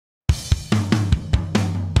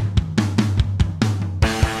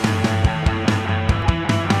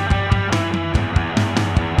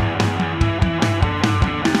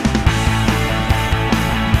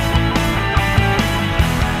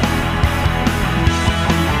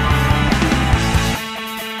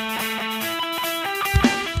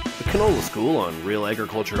School on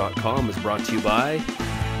RealAgriculture.com is brought to you by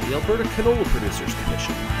the Alberta Canola Producers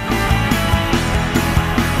Commission.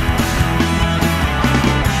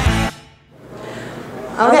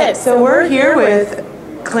 Okay, so we're here with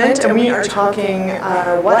Clint and we are talking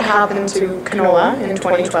what happened to canola in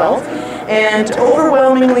 2012, and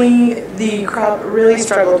overwhelmingly the crop really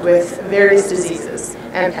struggled with various diseases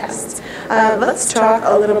and pests. Let's talk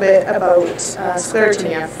a little bit about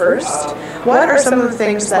sclerotinia first. What are some of the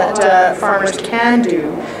things that farmers can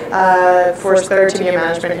do for sclerotinia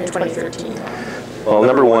management in 2013? Well,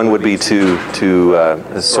 number one would be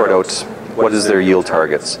to sort out what is their yield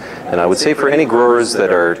targets. And I would say for any growers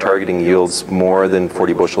that are targeting yields more than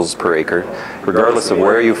 40 bushels per acre, regardless of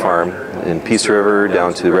where you farm, in Peace River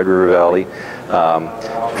down to Red River Valley,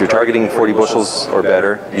 if you're targeting 40 bushels or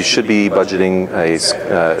better, you should be budgeting a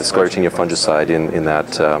sclerotinia fungicide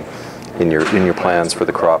in your plans for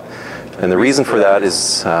the crop. And the reason for that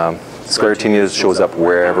is sclerotinia shows up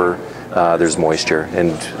wherever there's moisture,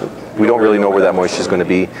 and we don't really know where that moisture is going to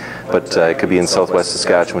be, but it could be in southwest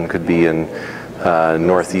Saskatchewan, could be in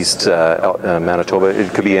northeast Manitoba,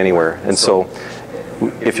 it could be anywhere. And so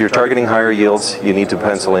if you're targeting higher yields, you need to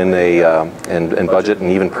pencil in and budget and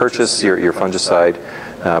even purchase your fungicide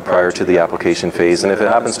prior to the application phase. And if it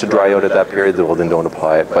happens to dry out at that period, well, then don't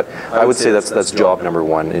apply it. But I would say that's job number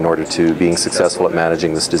one in order to being successful at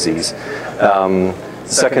managing this disease.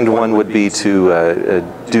 Second one would be to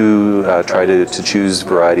try to choose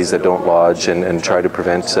varieties that don't lodge and try to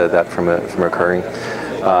prevent that from occurring.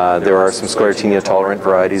 There are some sclerotinia tolerant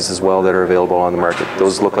varieties as well that are available on the market.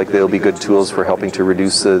 Those look like they'll be good tools for helping to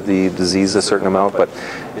reduce the disease a certain amount, but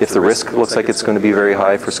if the risk looks like it's going to be very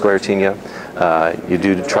high for sclerotinia, you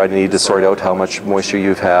do need to sort out how much moisture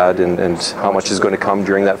you've had and how much is going to come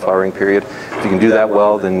during that flowering period. If you can do that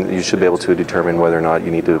well, then you should be able to determine whether or not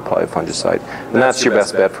you need to apply a fungicide. And that's your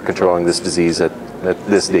best bet for controlling this disease at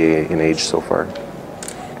this day and age so far.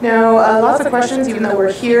 Now, lots of questions, even though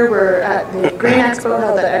we're here, we're at the Grain Expo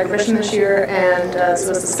held at Agrivision this year, and so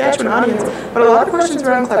it's a Saskatchewan audience, but a lot of questions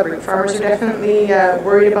around clubroot. Farmers are definitely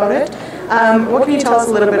worried about it. What can you tell us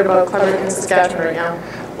a little bit about clubroot in Saskatchewan right now?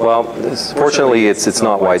 Well, fortunately, it's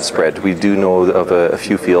not widespread. We do know of a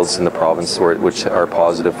few fields in the province which are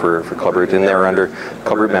positive for clubroot, and they're under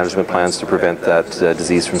clubroot management plans to prevent that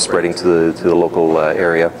disease from spreading to the local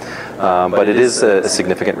area. But it is a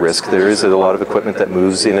significant risk. There is a lot of equipment that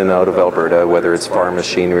moves in and out of Alberta, whether it's farm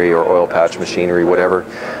machinery or oil patch machinery, whatever.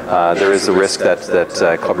 There is a risk that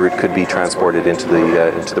clubroot could be transported into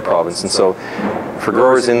the province, and so for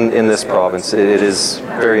growers in this province, it is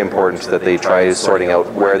very important that they try sorting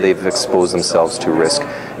out where they've exposed themselves to risk.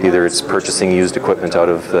 Either it's purchasing used equipment out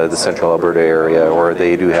of the central Alberta area, or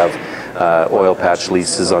they do have oil patch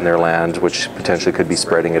leases on their land, which potentially could be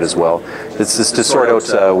spreading it as well. It's just to sort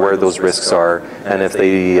out where those risks are, and if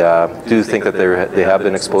they do think that they have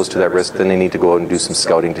been exposed to that risk, then they need to go out and do some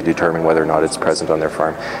scouting to determine whether or not it's present on their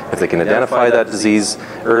farm. If they can identify that disease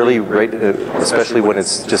early, right, especially when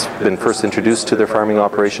it's just been first introduced to their farming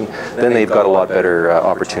operation, then they've got a lot better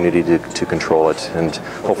opportunity to control it, and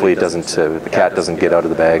hopefully the cat doesn't get out of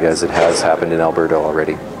the bag as it has happened in Alberta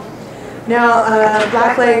already. Now,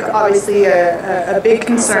 blackleg, obviously a big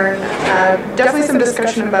concern. Definitely some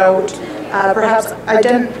discussion about perhaps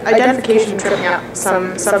identification tripping up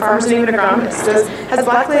some farmers and even agronomists. Has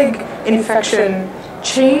blackleg infection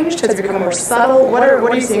changed? Has it become more subtle? What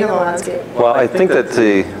are you seeing in the landscape? Well, I think that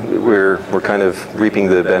we're kind of reaping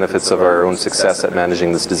the benefits of our own success at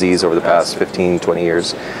managing this disease over the past 15, 20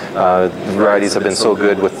 years. The varieties have been so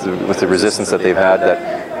good with the resistance that they've had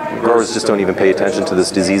that growers just don't even pay attention to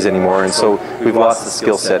this disease anymore, and so we've lost the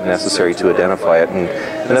skill set necessary to identify it, and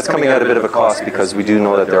that's coming at a bit of a cost, because we do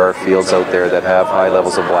know that there are fields out there that have high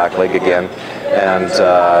levels of blackleg again, and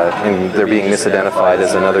they're being misidentified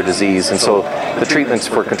as another disease, and so the treatment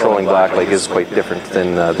for controlling blackleg is quite different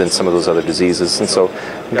than some of those other diseases, and so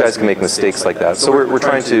you guys can make mistakes like that. So we're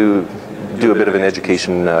trying to do a bit of an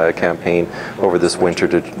education campaign over this winter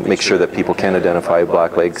to make sure that people can identify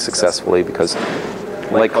blackleg successfully, because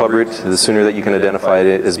like clubroot, the sooner that you can identify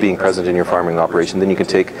it as being present in your farming operation, then you can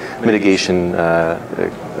take mitigation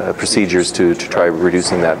procedures to try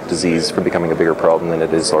reducing that disease from becoming a bigger problem than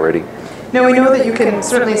it is already. Now, we know that you can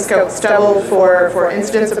certainly scout stubble for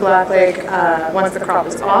incidents of blackleg once the crop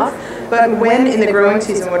is off, but when in the growing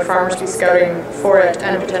season would farmers be scouting for it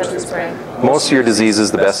and potentially spraying? Most of your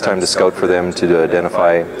diseases, the best time to scout for them to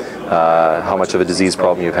identify how much of a disease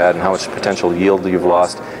problem you've had and how much potential yield you've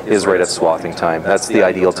lost is right at swathing time. That's the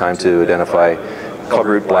ideal time to identify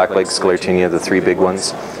clubroot, blackleg, sclerotinia, the three big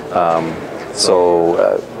ones.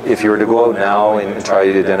 So if you were to go out now and try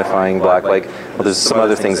identifying blackleg, well, there's some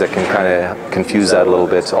other things that can kind of confuse that a little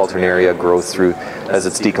bit. Alternaria growth through, as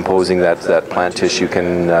it's decomposing, that plant tissue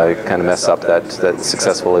can kind of mess up that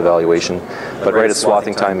successful evaluation. But right at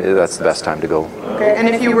swathing time, that's the best time to go. Okay, and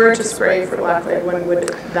if you were to spray for blackleg, when would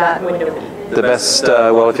that window be? The best,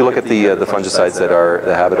 well, if you look at the fungicides that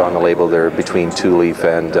have it on the label, they're between 2-leaf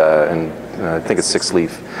and I think it's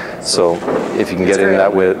 6-leaf. So if you can get in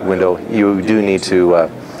that window, you do need to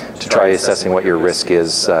try assessing what your risk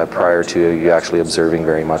is prior to you actually observing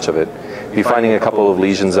very much of it. If you're finding a couple of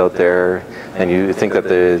lesions out there and you think that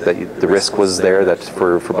the risk was there that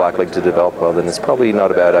for blackleg to develop, well, then it's probably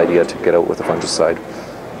not a bad idea to get out with a fungicide.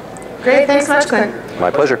 Great, thanks so much, Clint.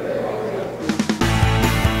 My pleasure.